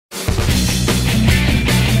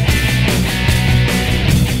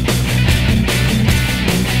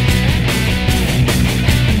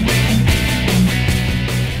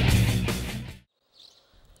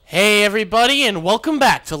everybody, and welcome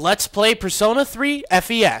back to Let's Play Persona 3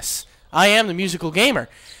 FES. I am the Musical Gamer,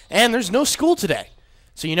 and there's no school today.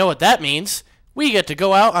 So you know what that means. We get to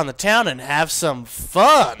go out on the town and have some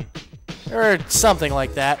fun. Or something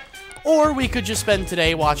like that. Or we could just spend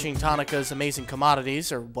today watching Tanaka's Amazing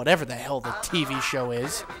Commodities, or whatever the hell the TV show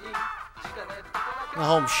is. The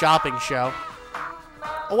home shopping show.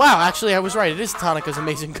 Oh wow, actually I was right, it is Tanaka's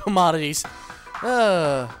Amazing Commodities.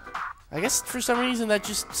 I guess for some reason that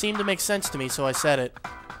just seemed to make sense to me, so I said it.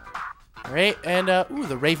 Alright, and, ooh,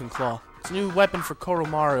 the Ravenclaw. It's a new weapon for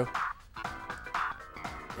Koromaru.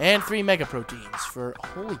 And 3 Mega Proteins for,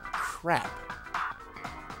 holy crap.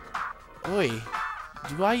 Oy,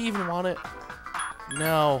 do I even want it?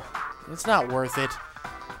 No, it's not worth it.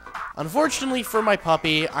 Unfortunately for my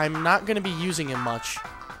puppy, I'm not going to be using him much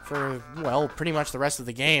for, well, pretty much the rest of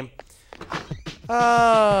the game.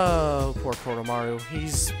 Oh, poor Koromaru.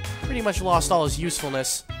 He's pretty much lost all his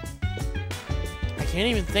usefulness. I can't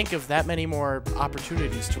even think of that many more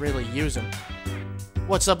opportunities to really use him.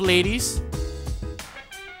 What's up, ladies?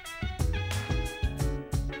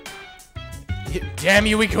 Damn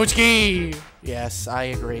you, Ikutsuki! Yes, I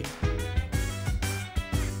agree.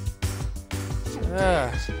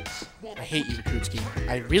 I hate you, Ikutsuki.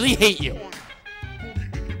 I really hate you.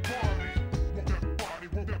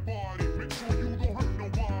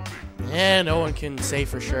 Yeah, no one can say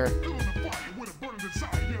for sure.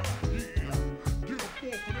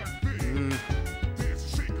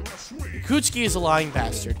 Ikutsuki is a lying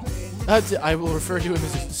bastard. I will refer to him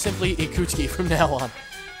as simply Ikutsuki from now on.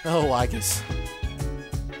 Oh, Aigis.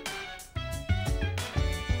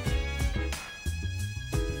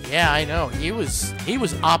 Yeah, I know. He was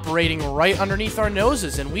operating right underneath our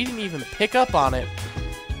noses, and we didn't even pick up on it.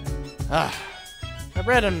 I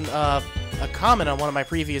read a comment on one of my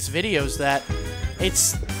previous videos that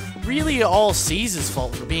it's really all C's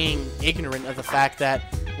fault for being ignorant of the fact that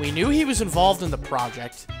we knew he was involved in the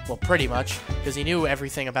project, well, pretty much, because he knew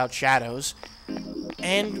everything about Shadows,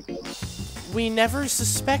 and we never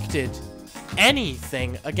suspected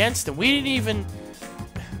anything against him. We didn't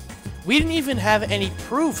even have any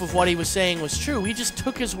proof of what he was saying was true. We just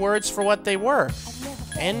took his words for what they were,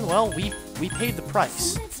 and, well, we paid the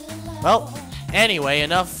price. Well, anyway,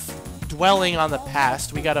 enough dwelling on the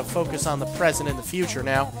past. We gotta focus on the present and the future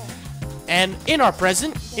now. And in our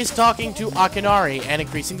present is talking to Akinari and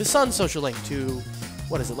increasing the Sun social link to,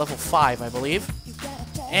 what is it, level 5, I believe.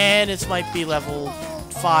 And it might be level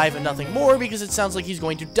 5 and nothing more because it sounds like he's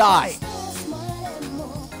going to die.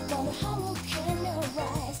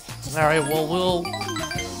 Alright, well,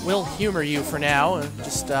 we'll humor you for now.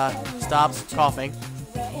 Just stop coughing.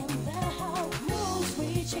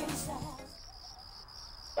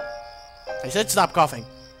 I said stop coughing.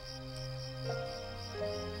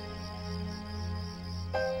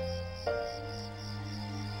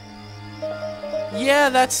 Yeah,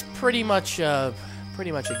 that's pretty much a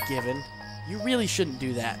given. You really shouldn't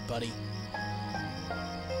do that, buddy.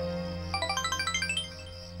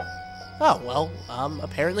 Oh, well,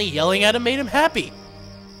 apparently yelling at him made him happy.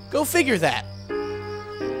 Go figure that.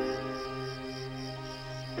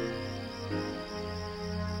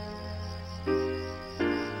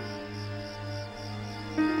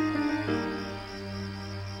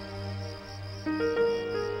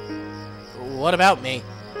 What about me?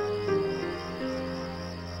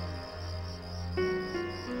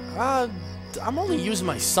 I'm only using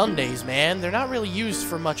my Sundays, man. They're not really used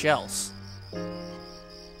for much else.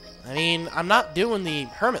 I mean, I'm not doing the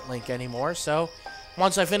Hermit Link anymore, so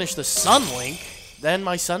once I finish the Sun Link, then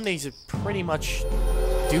my Sundays are pretty much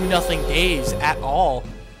do-nothing days at all.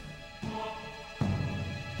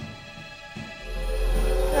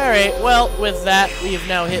 Alright, well, with that, we have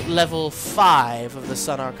now hit level 5 of the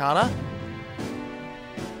Sun Arcana.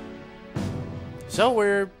 So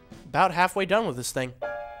we're about halfway done with this thing.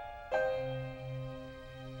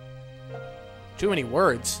 Too many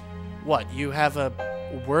words. What, you have a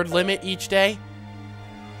word limit each day?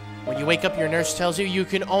 When you wake up, your nurse tells you you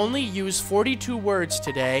can only use 42 words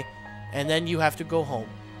today, and then you have to go home.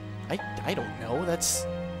 I don't know. That's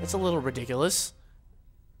a little ridiculous.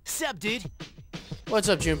 Sup, dude? What's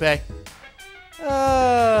up, Junpei?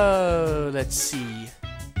 Oh, let's see.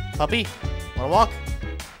 Puppy, wanna walk?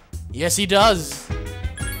 Yes, he does.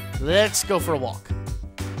 Let's go for a walk.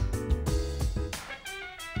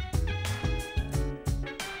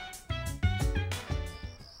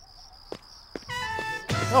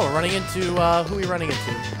 Oh, we're running into, who are we running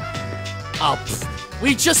into? Oh, pff,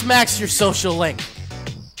 we just maxed your social link.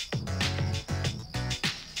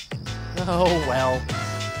 Oh, well.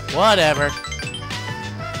 Whatever.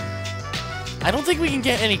 I don't think we can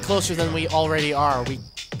get any closer than we already are. We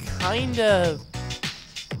kinda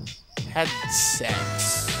had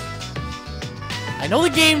sex. I know the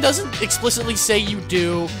game doesn't explicitly say you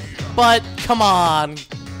do, but come on.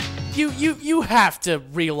 You have to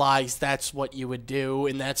realize that's what you would do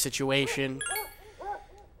in that situation.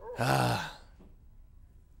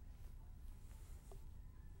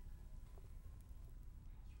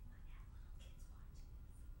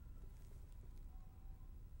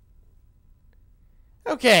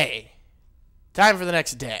 Okay. Time for the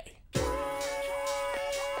next day.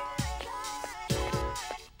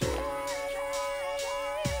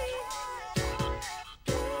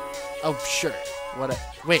 Oh, sure.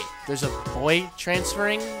 Wait, there's a boy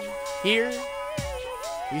transferring here?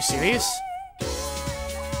 Are you serious?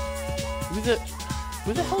 Who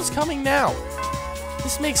the hell's coming now?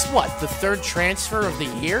 This makes what, the third transfer of the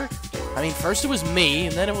year? I mean, first it was me,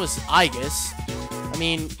 and then it was Aigis. I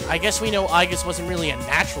mean, I guess we know Aigis wasn't really a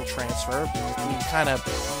natural transfer. We kind of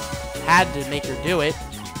had to make her do it.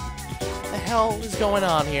 What the hell is going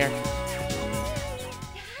on here?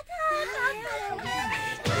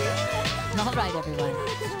 All right, everyone.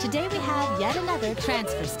 Today we have yet another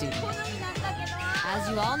transfer student. As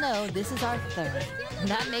you all know, this is our third.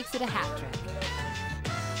 That makes it a hat trick.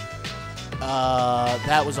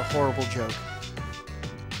 That was a horrible joke.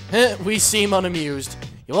 We seem unamused.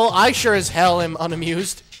 Well, I sure as hell am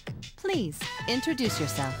unamused. Please, introduce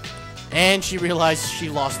yourself. And she realized she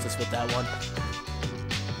lost us with that one.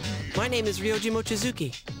 My name is Ryoji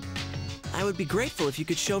Mochizuki. I would be grateful if you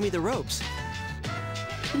could show me the ropes.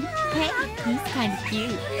 Hey, he's kind of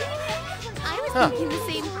cute. I was thinking the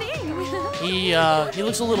same thing. He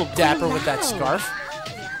looks a little dapper with that scarf.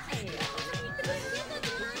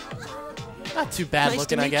 Not too bad Nice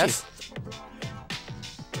looking, to I meet guess.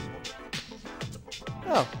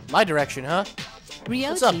 Oh, my direction, huh? Ryoji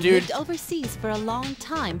What's up, dude? lived overseas for a long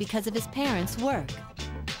time because of his parents' work.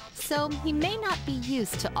 So he may not be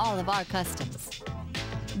used to all of our customs.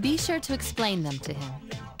 Be sure to explain them to him.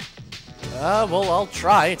 Well, I'll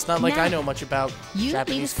try. It's not like Now, I know much about you need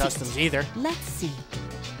Japanese a seat. customs either. Let's see.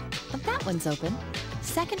 Oh, that one's open.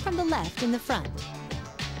 Second from the left in the front.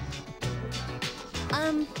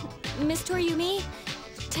 Miss Toriumi,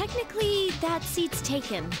 technically that seat's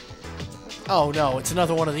taken. Oh no, it's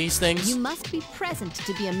another one of these things. You must be present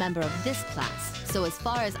to be a member of this class, so as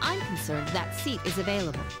far as I'm concerned, that seat is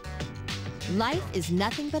available. Life is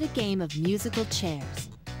nothing but a game of musical chairs.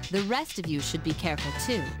 The rest of you should be careful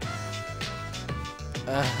too.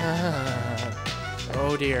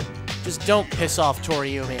 Oh dear. Just don't piss off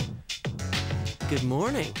Toriumi. Good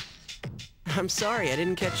morning. I'm sorry, I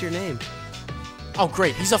didn't catch your name. Oh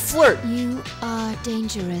great, he's a flirt! You are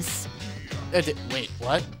dangerous. Wait,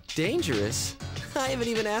 what? Dangerous? I haven't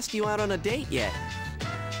even asked you out on a date yet.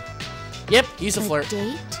 Yep, he's a flirt.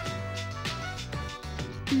 Date?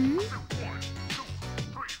 Hmm?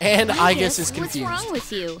 And I guess is What's confused. wrong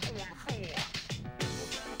with you?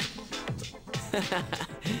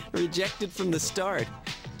 Rejected from the start.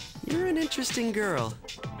 You're an interesting girl.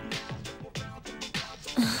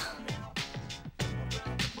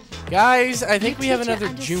 Guys, I think we have teacher another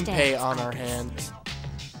understands Junpei on all our this. hands.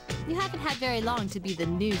 You haven't had very long to be the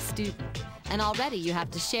new student, and already you have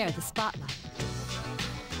to share the spotlight.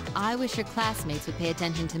 I wish your classmates would pay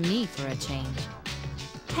attention to me for a change.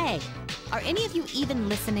 Hey, are any of you even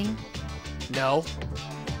listening? No.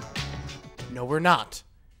 No, we're not.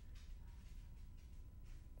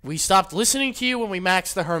 We stopped listening to you when we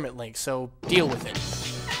maxed the Hermit link, so deal with it.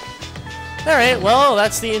 Alright, well,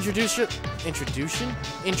 that's the introduction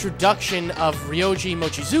of Ryoji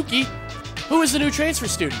Mochizuki, who is the new transfer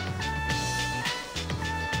student.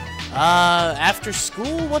 After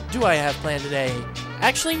school, what do I have planned today?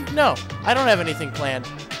 Actually, no, I don't have anything planned.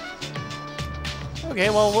 Okay,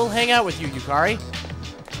 well, we'll hang out with you, Yukari.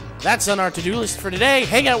 That's on our to-do list for today.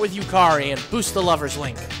 Hang out with Yukari and boost the lovers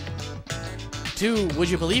link. To, would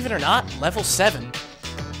you believe it or not, level 7.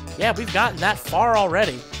 Yeah, we've gotten that far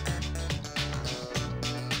already.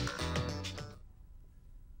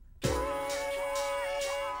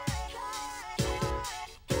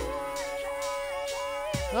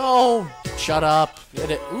 Oh, shut up.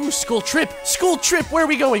 Ooh, school trip! School trip! Where are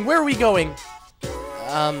we going? Where are we going?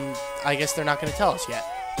 I guess they're not going to tell us yet.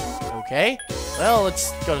 Okay. Well,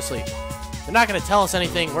 let's go to sleep. They're not going to tell us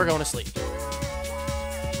anything. We're going to sleep.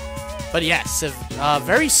 But yes,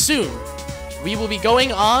 very soon, we will be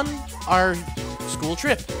going on our school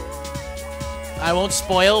trip. I won't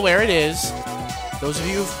spoil where it is. Those of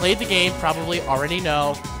you who've played the game probably already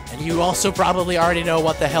know. And you also probably already know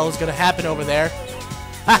what the hell is going to happen over there.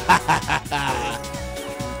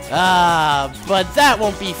 But that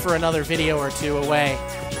won't be for another video or two away.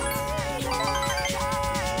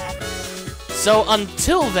 So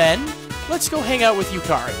until then, let's go hang out with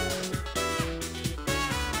Yukari.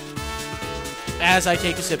 As I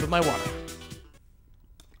take a sip of my water.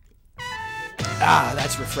 Ah,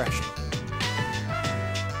 that's refreshing.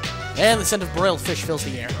 And the scent of broiled fish fills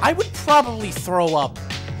the air. I would probably throw up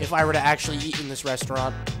if I were to actually eat in this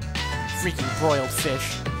restaurant. Freaking broiled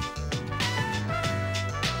fish.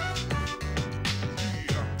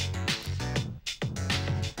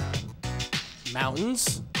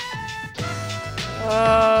 Mountains?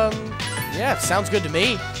 Yeah, sounds good to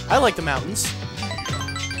me. I like the mountains.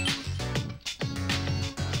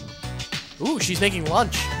 Ooh, she's making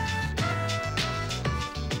lunch.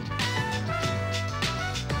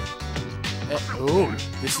 Ooh,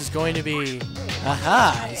 this is going to be...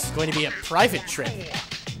 Aha, this is going to be a private trip.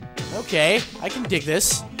 Okay, I can dig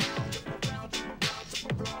this.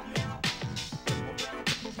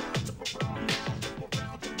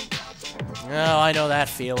 Oh, I know that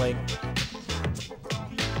feeling.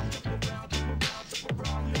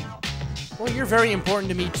 Well, you're very important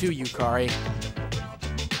to me too, Yukari.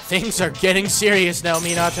 Things are getting serious now,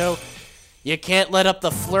 Minato. You can't let up the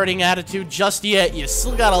flirting attitude just yet. You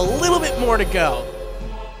still got a little bit more to go.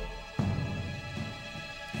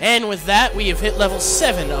 And with that, we have hit level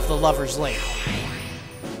 7 of the Lover's Lane.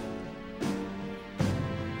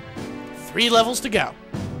 3 levels to go.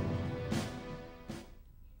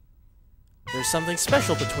 There's something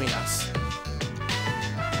special between us.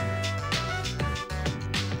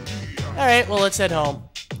 Alright, well, let's head home.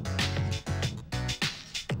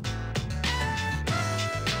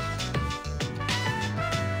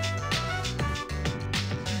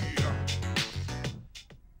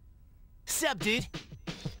 Sup, dude?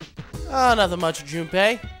 Oh, nothing much,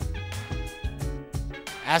 Junpei.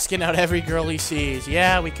 Asking out every girl he sees.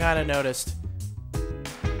 Yeah, we kind of noticed.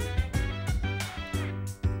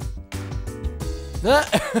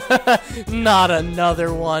 Not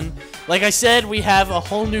another one. Like I said, we have a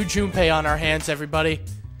whole new Junpei on our hands, everybody.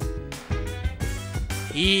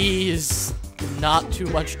 He's not too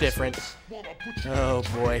much different. Oh,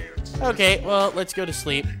 boy. Okay, well, let's go to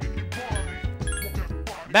sleep.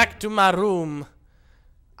 Back to my room.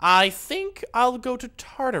 I think I'll go to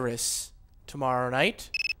Tartarus tomorrow night.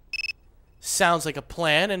 Sounds like a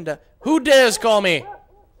plan, and who dares call me?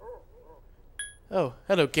 Oh,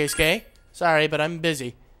 hello, Keisuke. Sorry, but I'm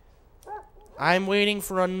busy. I'm waiting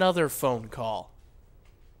for another phone call.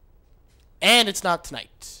 And it's not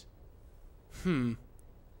tonight.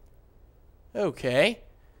 Okay.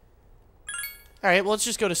 Alright, well, let's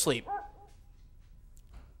just go to sleep.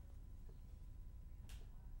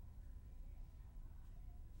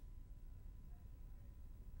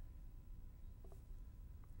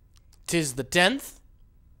 Tis the 10th.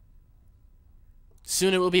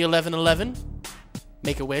 Soon it will be 11/11.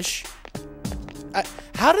 Make a wish.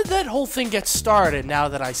 How did that whole thing get started now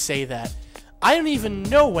that I say that? I don't even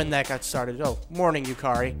know when that got started. Oh, morning,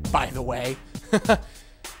 Yukari, by the way.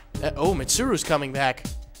 Oh, Mitsuru's coming back.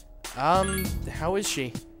 How is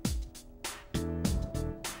she?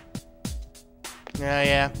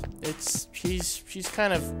 Yeah, she's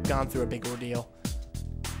kind of gone through a big ordeal.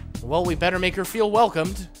 Well, we better make her feel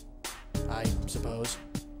welcomed, I suppose.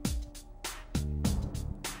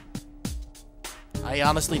 I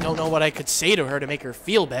honestly don't know what I could say to her to make her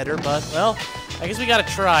feel better, but, well, I guess we gotta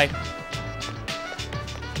try.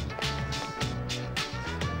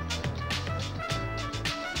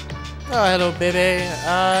 Oh, hello, baby.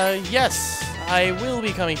 Yes, I will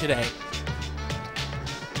be coming today.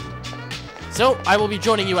 So, I will be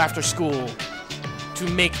joining you after school to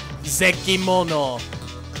make the kimono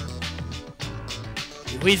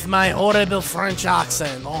with my horrible French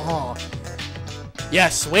accent.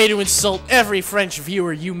 Yes, way to insult every French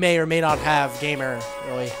viewer you may or may not have, gamer.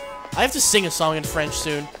 Really. I have to sing a song in French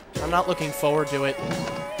soon. I'm not looking forward to it.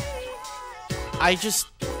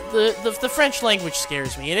 The French language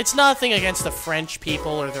scares me, and it's nothing against the French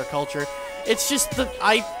people or their culture. It's just that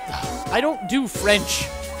I don't do French.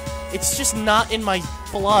 It's just not in my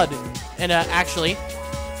blood. And actually,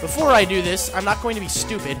 before I do this, I'm not going to be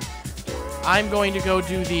stupid. I'm going to go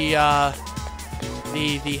do the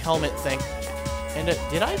helmet thing. And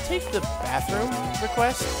did I take the bathroom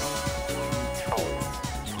request?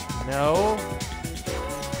 No.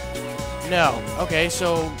 No. Okay,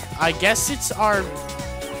 so I guess it's our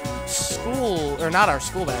school, or not our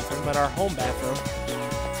school bathroom, but our home bathroom.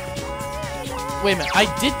 Wait a minute, I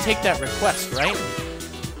did take that request, right?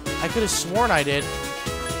 I could have sworn I did.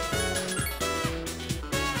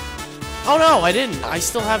 Oh no, I didn't. I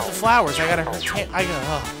still have the flowers. I gotta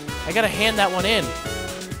hand that one in.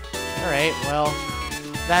 Alright, well,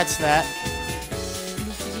 that's that.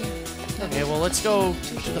 Okay, Okay, well, let's go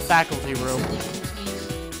to the faculty room.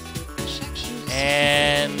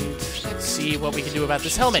 And see what we can do about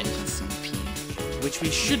this helmet. Which we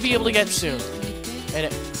should be able to get soon.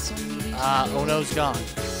 And Ono's gone.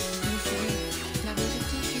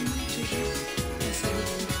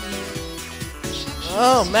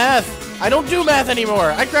 Oh, math! I don't do math anymore!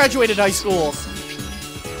 I graduated high school!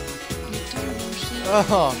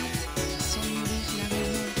 Oh.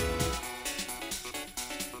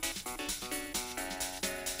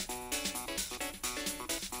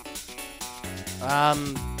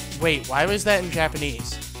 Wait, why was that in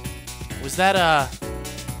Japanese? Was that a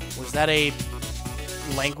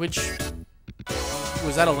language?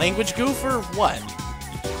 Was that a language goof or what?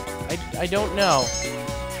 I don't know.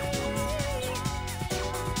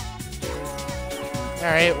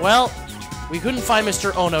 Alright, well, we couldn't find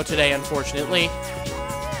Mr. Ono today, unfortunately.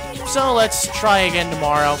 So let's try again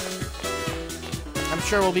tomorrow. I'm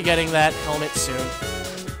sure we'll be getting that helmet soon.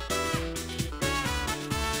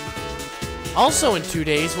 Also in 2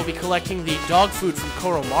 days, we'll be collecting the dog food from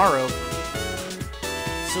Koromaru.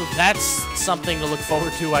 So that's something to look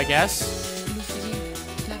forward to, I guess.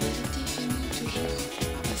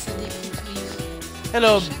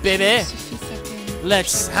 Hello, baby.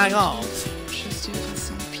 Let's hang out.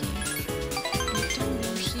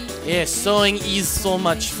 Yes, sewing is so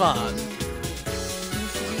much fun.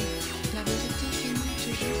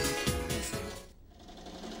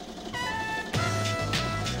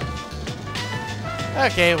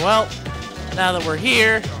 Okay, well, now that we're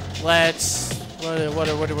here, let's... What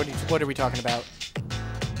are we talking about?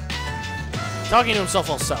 Talking to himself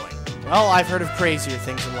while sewing. Well, I've heard of crazier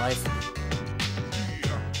things in life.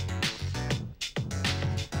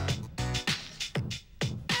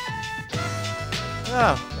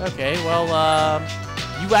 Oh, okay, well,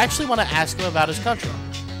 you actually want to ask him about his country.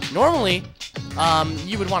 Normally,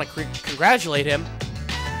 you would want to congratulate him,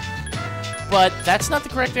 but that's not the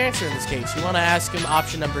correct answer in this case. You want to ask him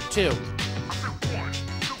option number 2.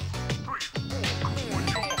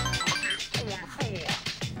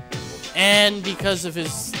 And because of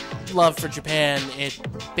his love for Japan, it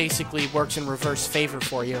basically works in reverse favor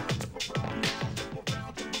for you.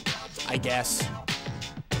 I guess.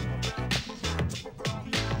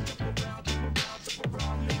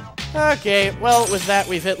 Okay, well, with that,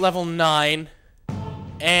 we've hit level 9.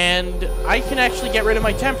 And I can actually get rid of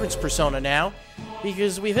my Temperance persona now,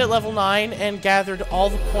 because we've hit level 9 and gathered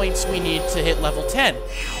all the points we need to hit level 10.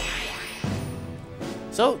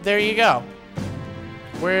 So, there you go.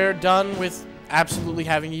 We're done with absolutely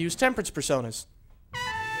having to use Temperance personas.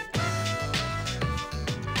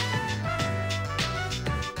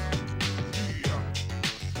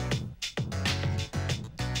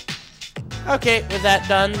 Okay, with that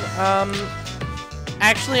done,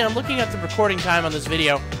 actually, I'm looking at the recording time on this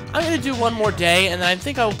video. I'm going to do one more day, and then I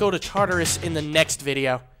think I'll go to Tartarus in the next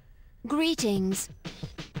video. Greetings.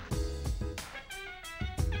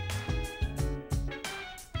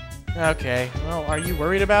 Okay, well, are you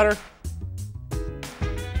worried about her?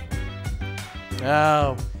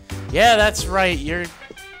 Oh, yeah, that's right. You're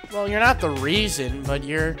not the reason, but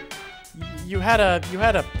you had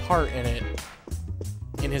a part in it,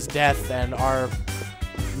 in his death and our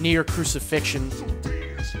near crucifixion.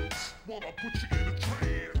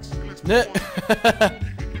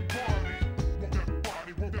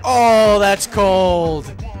 Oh, that's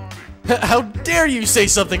cold. How dare you say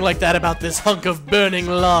something like that about this hunk of burning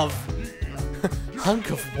love? Hunk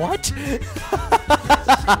of what?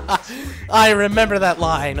 I remember that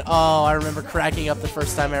line. Oh, I remember cracking up the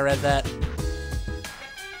first time I read that.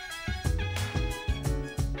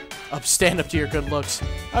 Stand up to your good looks.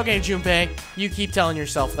 Okay, Junpei, you keep telling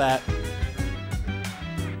yourself that.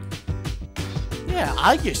 Yeah,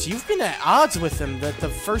 Aigis, you've been at odds with him the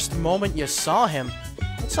first moment you saw him.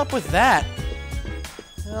 What's up with that?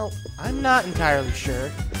 Well, I'm not entirely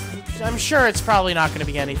sure. I'm sure it's probably not going to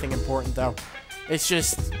be anything important, though. It's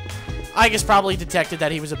just... Aigis probably detected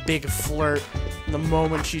that he was a big flirt the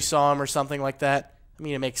moment she saw him or something like that. I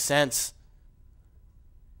mean, it makes sense.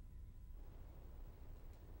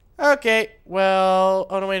 Okay, well...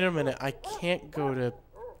 Oh, no, wait a minute. I can't go to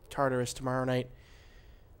Tartarus tomorrow night.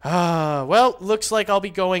 Well, looks like I'll be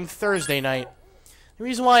going Thursday night. The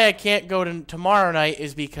reason why I can't go to tomorrow night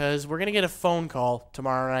is because we're going to get a phone call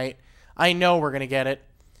tomorrow night. I know we're going to get it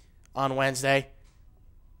on Wednesday.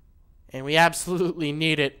 And we absolutely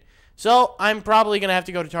need it. So, I'm probably going to have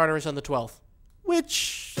to go to Tartarus on the 12th.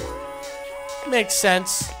 Which makes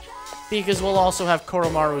sense, because we'll also have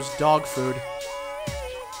Koromaru's dog food.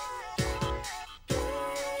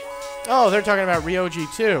 Oh, they're talking about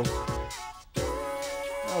Ryoji too.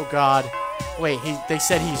 Oh god. Wait, they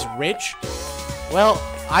said he's rich? Well,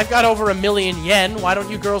 I've got over 1,000,000 yen. Why don't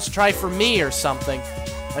you girls try for me or something?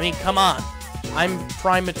 I mean, come on. I'm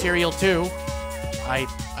prime material too. I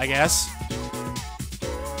guess.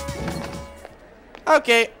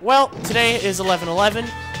 Okay, well, today is 11/11.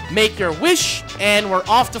 Make your wish, and we're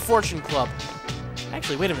off to Fortune Club.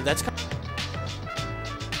 Actually, wait a minute, that's...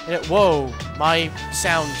 Whoa, my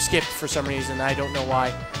sound skipped for some reason. I don't know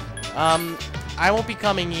why. I won't be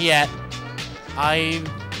coming yet. I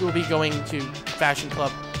will be going to Fashion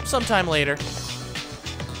Club sometime later.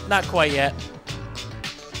 Not quite yet.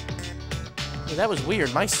 Hey, that was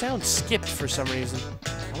weird. My sound skipped for some reason.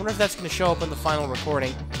 I wonder if that's going to show up in the final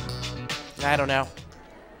recording. I don't know.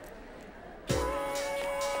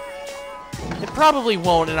 It probably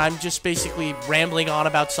won't, and I'm just basically rambling on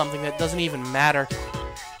about something that doesn't even matter.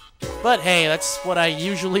 But hey, that's what I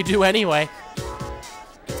usually do anyway.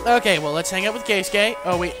 Okay, well, let's hang out with Keisuke.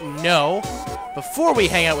 Oh, wait, no. Before we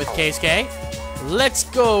hang out with Keisuke, let's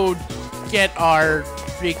go get our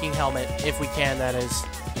freaking helmet, if we can, that is.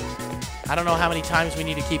 I don't know how many times we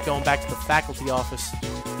need to keep going back to the faculty office.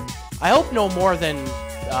 I hope no more than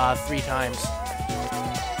 3 times.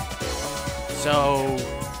 So,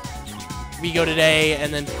 we go today,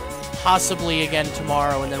 and then possibly again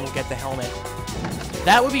tomorrow, and then we'll get the helmet.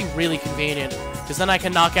 That would be really convenient, because then I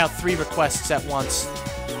can knock out 3 requests at once.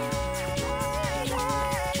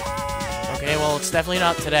 Okay, well, it's definitely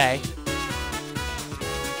not today.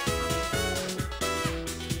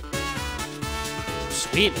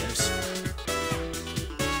 Sweeteners.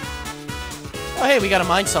 Oh, hey, we got a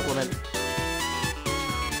mind supplement.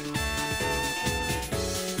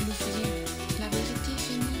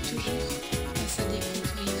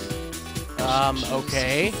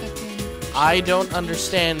 Okay. I don't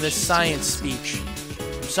understand this science speech.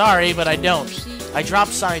 I'm sorry, but I don't. I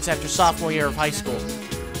dropped science after sophomore year of high school.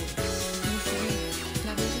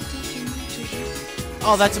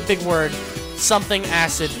 Oh, that's a big word. Something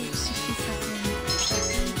acid.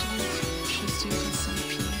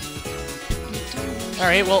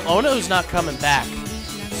 Alright, well, Ono's not coming back.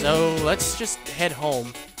 So, let's just head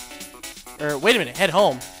home. Or, wait a minute, head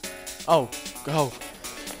home. Oh, go.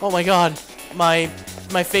 Oh my god. My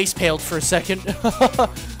face paled for a second.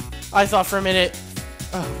 I thought for a minute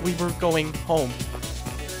we were going home.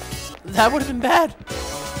 That would have been bad.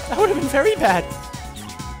 That would have been very bad.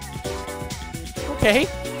 Okay,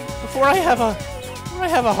 before I have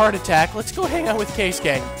a heart attack, let's go hang out with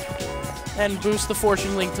Keisuke and boost the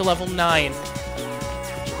fortune link to level 9.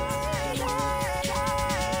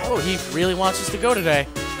 Oh, he really wants us to go today.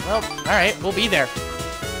 Well, alright, we'll be there.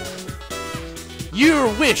 Your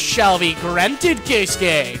wish shall be granted,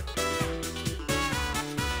 Keisuke!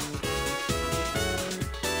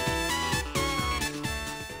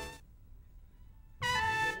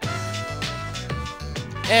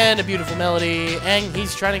 And a beautiful melody, and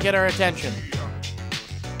he's trying to get our attention.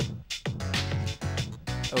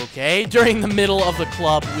 Okay, during the middle of the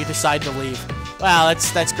club, we decide to leave. Wow,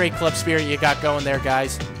 that's great club spirit you got going there,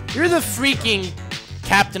 guys. You're the freaking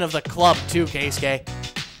captain of the club, too, Keisuke.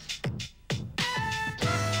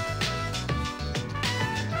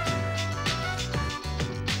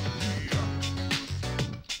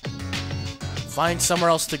 Find somewhere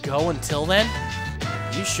else to go until then?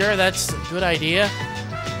 You sure that's a good idea?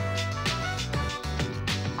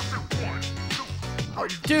 Oh,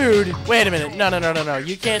 dude, wait a minute. No.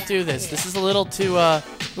 You can't do this. This is a little too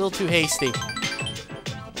hasty.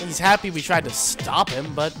 He's happy we tried to stop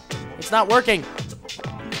him, but it's not working.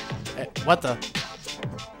 What the?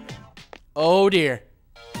 Oh, dear.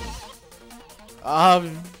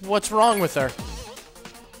 What's wrong with her?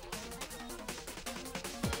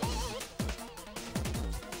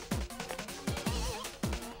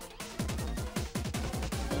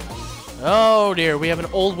 Oh dear, we have an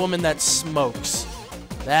old woman that smokes.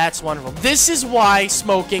 That's wonderful. This is why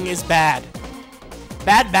smoking is bad.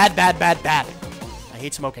 Bad. I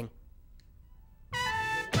hate smoking.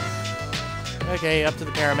 Okay, up to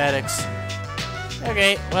the paramedics.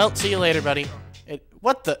 Okay, well, see you later, buddy.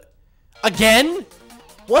 What the? Again?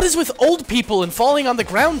 What is with old people and falling on the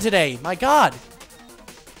ground today? My god.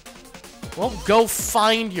 Well, go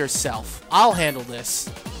find yourself. I'll handle this.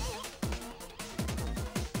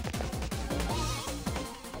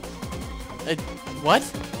 What?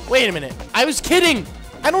 Wait a minute. I was kidding!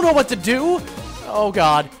 I don't know what to do! Oh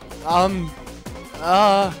god.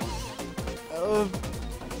 I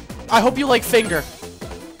hope you like finger.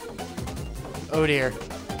 Oh dear.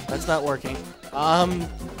 That's not working.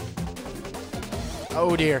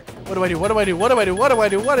 Oh dear. What do I do?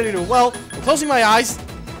 Well, I'm closing my eyes,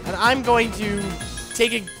 and I'm going to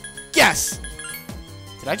take a guess.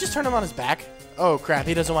 Did I just turn him on his back? Oh, crap.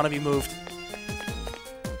 He doesn't want to be moved.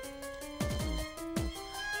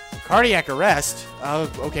 Cardiac arrest?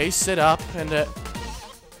 Okay, sit up and,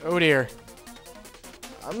 oh, dear.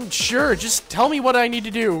 I'm sure. Just tell me what I need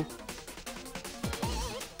to do.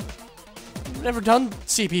 I've never done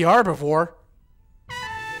CPR before.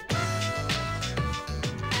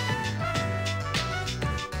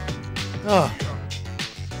 Ugh.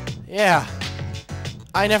 Yeah.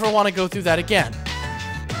 I never want to go through that again.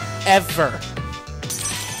 Ever.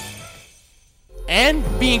 And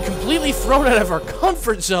being completely thrown out of our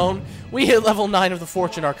comfort zone, we hit level 9 of the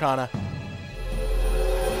Fortune Arcana.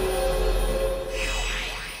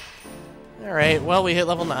 Alright, well, we hit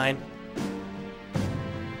level 9.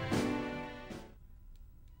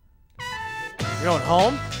 You're going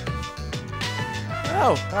home?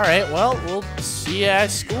 Oh, alright, well, we'll see you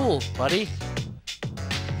at school, buddy.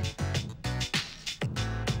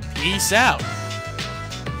 Peace out.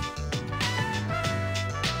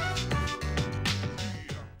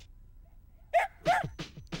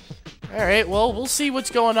 Alright, well, we'll see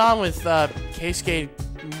what's going on with Keisuke.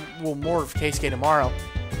 Well, more of Keisuke tomorrow.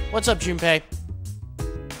 What's up, Junpei?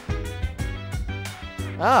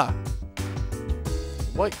 Ah.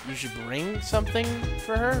 What, you should bring something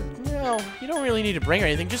for her? No, you don't really need to bring her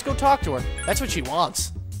anything. Just go talk to her. That's what she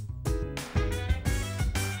wants.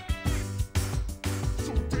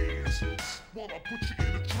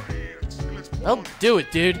 Well, do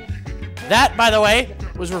it, dude. That, by the way,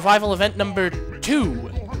 was revival event number 2.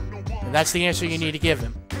 And that's the answer you need to give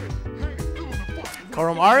him.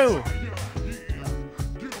 Koromaru!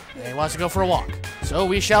 He wants to go for a walk. So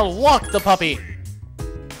we shall walk the puppy.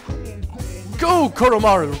 Go,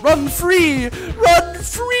 Koromaru! Run free! Run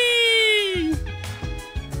free!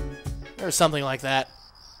 Or something like that.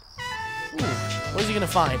 Ooh, what is he gonna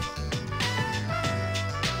find?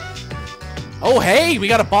 Oh, hey! We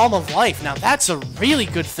got a Balm of Life. Now that's a really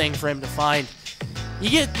good thing for him to find.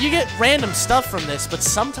 You get random stuff from this, but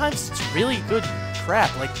sometimes it's really good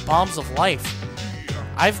crap, like Bombs of Life.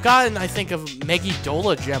 I've gotten, I think, a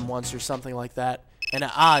Megidola gem once or something like that. And,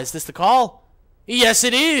 is this the call? Yes,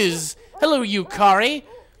 it is! Hello, Yukari!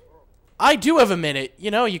 I do have a minute. You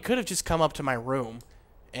know, you could have just come up to my room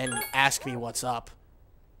and asked me what's up.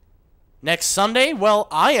 Next Sunday? Well,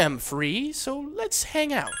 I am free, so let's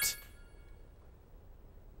hang out.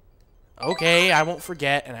 Okay, I won't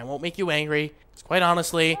forget, and I won't make you angry. Because quite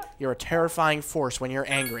honestly, you're a terrifying force when you're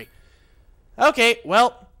angry. Okay,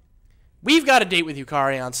 well, we've got a date with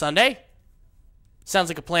Yukari on Sunday. Sounds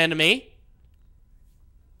like a plan to me.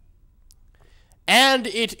 And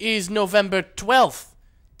it is November 12th.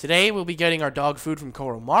 Today, we'll be getting our dog food from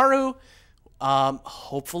Koromaru.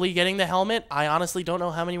 Hopefully getting the helmet. I honestly don't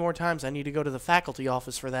know how many more times I need to go to the faculty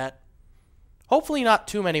office for that. Hopefully not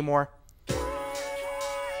too many more.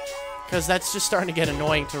 Because that's just starting to get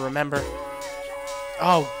annoying to remember.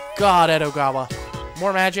 Oh, God, Edogawa.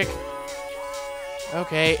 More magic.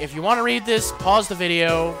 Okay, if you want to read this, pause the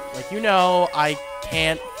video. Like, you know, I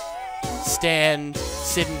can't stand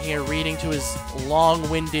sitting here reading to his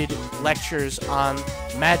long-winded lectures on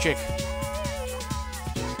magic.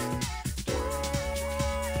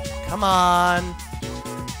 Come on.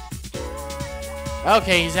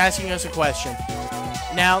 Okay, he's asking us a question.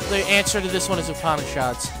 Now, the answer to this one is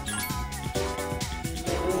Upanishads.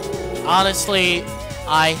 Honestly,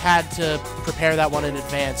 I had to prepare that one in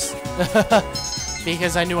advance.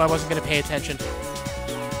 Because I knew I wasn't going to pay attention.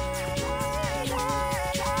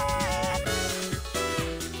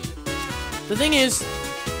 The thing is,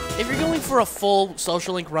 if you're going for a full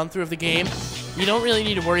Social Link run-through of the game, you don't really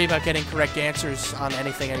need to worry about getting correct answers on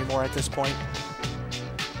anything anymore at this point.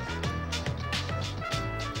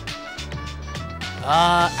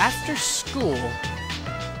 After school...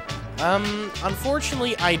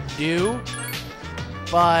 unfortunately I do,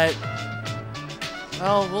 but,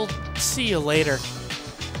 well, we'll see you later.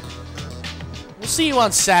 We'll see you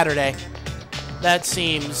on Saturday. That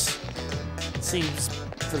seems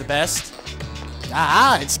for the best.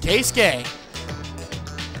 It's Keisuke.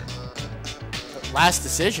 Last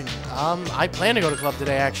decision. I plan to go to club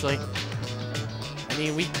today, actually. I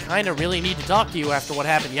mean, we kind of really need to talk to you after what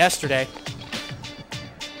happened yesterday.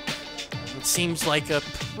 It seems like a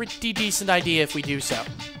pretty decent idea if we do so.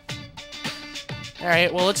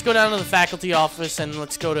 Alright, well, let's go down to the faculty office and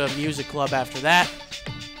let's go to a music club after that.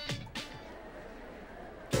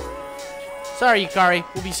 Sorry, Yukari.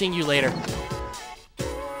 We'll be seeing you later.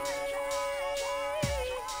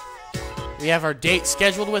 We have our date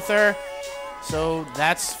scheduled with her, so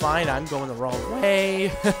that's fine. I'm going the wrong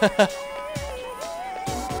way.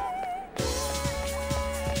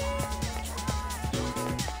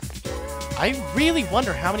 I really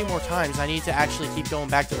wonder how many more times I need to actually keep going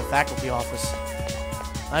back to the faculty office.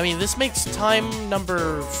 I mean, this makes time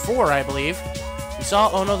number 4, I believe. We saw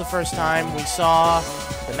Ono the first time, we saw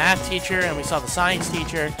the math teacher, and we saw the science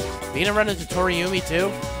teacher. We didn't run into Toriumi, too?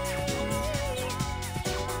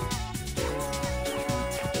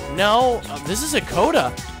 No, this is a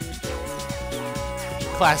Coda.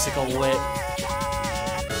 Classical lit.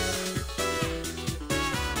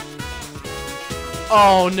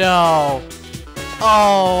 Oh, no.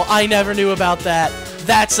 Oh, I never knew about that.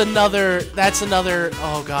 That's another,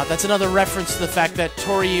 oh god, that's another reference to the fact that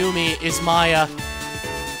Toriumi is Maya.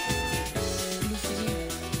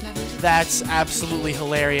 That's absolutely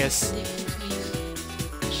hilarious.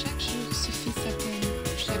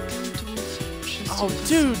 Oh,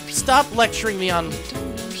 dude, stop lecturing me on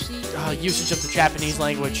usage of the Japanese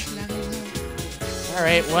language.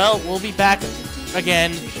 Alright, well, we'll be back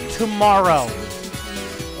again tomorrow.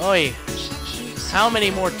 Oi. How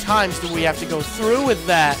many more times do we have to go through with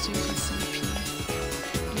that?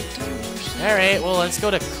 Alright, well, let's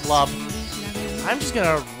go to club. I'm just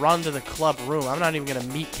gonna run to the club room. I'm not even gonna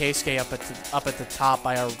meet Keisuke up at the top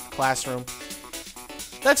by our classroom.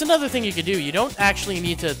 That's another thing you could do. You don't actually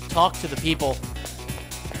need to talk to the people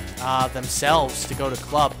themselves to go to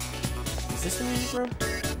club. Is this the music room?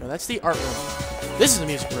 No, that's the art room. This is the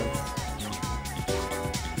music room.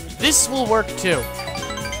 This will work too.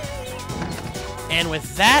 And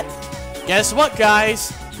with that, guess what,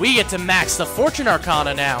 guys? We get to max the Fortune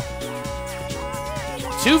Arcana now.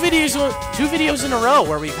 Two videos in a row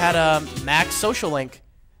where we've had a max social link.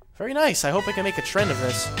 Very nice. I hope I can make a trend of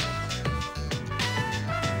this.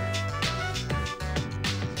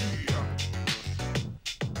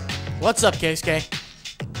 What's up, Keisuke?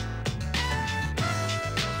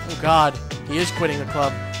 Oh god, he is quitting the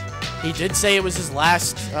club. He did say it was his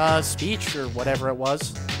last speech or whatever it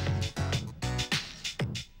was.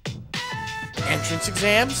 Entrance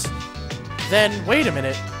exams? Then, wait a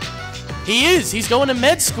minute. He is! He's going to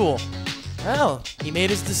med school! Well, he made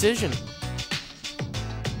his decision.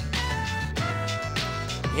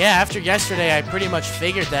 Yeah, after yesterday, I pretty much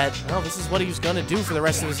figured that, well, this is what he was going to do for the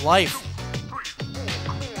rest of his life.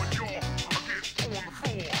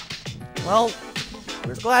 Well,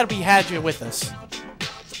 we're glad we had you with us.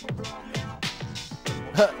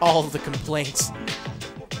 All of the complaints.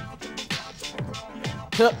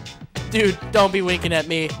 Dude, don't be winking at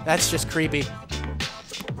me. That's just creepy.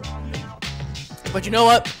 But you know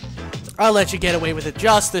what? I'll let you get away with it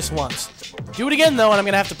just this once. Do it again, though, and I'm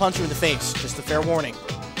gonna have to punch you in the face. Just a fair warning.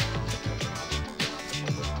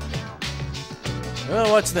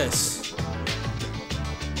 Oh, what's this?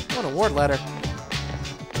 What award letter.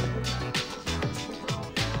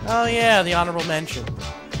 Oh, yeah, the honorable mention.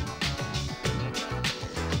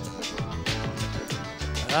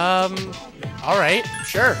 Alright,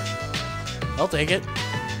 sure. I'll take it.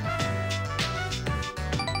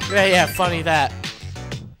 Yeah, funny that.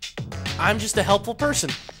 I'm just a helpful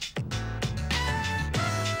person.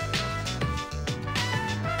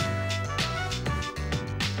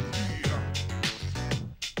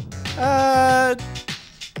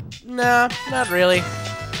 Nah, not really.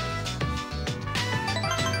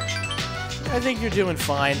 I think you're doing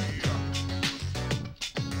fine.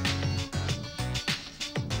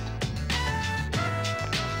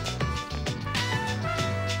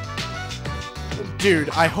 Dude,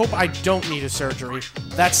 I hope I don't need a surgery.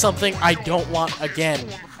 That's something I don't want again.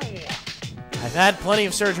 I've had plenty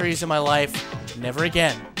of surgeries in my life. Never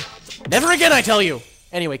again. Never again, I tell you!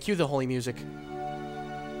 Anyway, cue the holy music.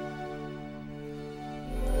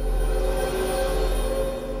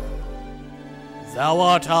 Thou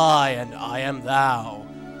art I, and I am thou.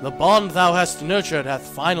 The bond thou hast nurtured hath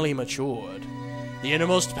finally matured. The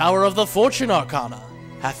innermost power of the Fortune Arcana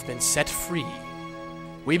hath been set free.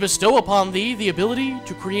 We bestow upon thee the ability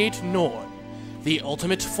to create Norn, the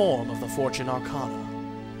ultimate form of the Fortune Arcana.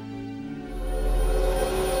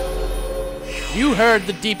 You heard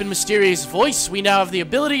the deep and mysterious voice. We now have the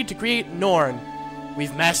ability to create Norn.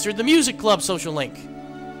 We've mastered the Music Club social link.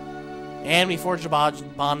 And we forged a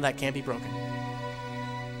bond that can't be broken.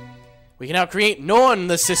 We can now create Norn,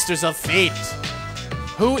 the Sisters of Fate,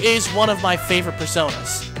 who is one of my favorite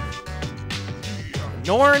personas.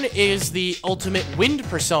 Norn is the ultimate wind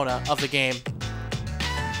persona of the game.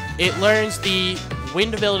 It learns the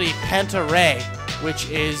wind ability Penta Ray, which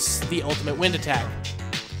is the ultimate wind attack.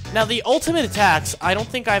 Now, the ultimate attacks, I don't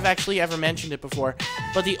think I've actually ever mentioned it before,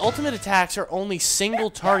 but the ultimate attacks are only single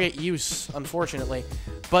target use, unfortunately.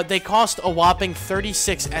 But they cost a whopping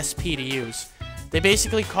 36 SP to use. They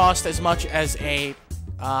basically cost as much as a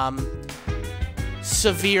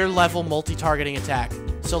severe level multi-targeting attack.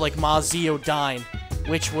 So like Mazeodyne,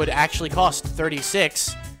 which would actually cost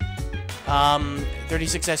 36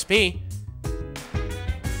 SP.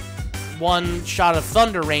 One shot of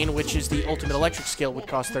Thunder Rain, which is the ultimate electric skill, would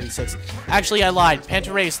cost 36. Actually, I lied.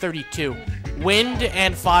 Pantaray is 32. Wind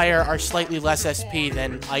and fire are slightly less SP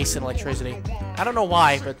than ice and electricity. I don't know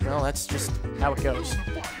why, but, well, that's just how it goes.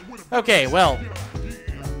 Okay, well,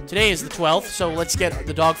 today is the 12th, so let's get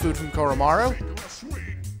the dog food from Koromaru.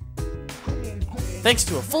 Thanks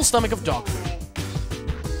to a full stomach of dog food.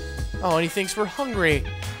 Oh, and he thinks we're hungry.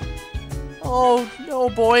 Oh, no,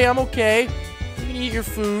 boy, I'm okay. You can eat your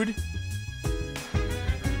food.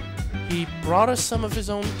 He brought us some of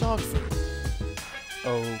his own dog food.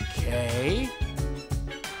 Okay.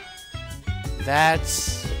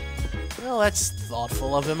 That's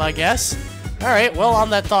thoughtful of him, I guess. Alright, well,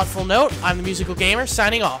 on that thoughtful note, I'm the Musical Gamer,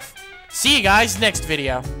 signing off. See you guys next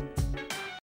video.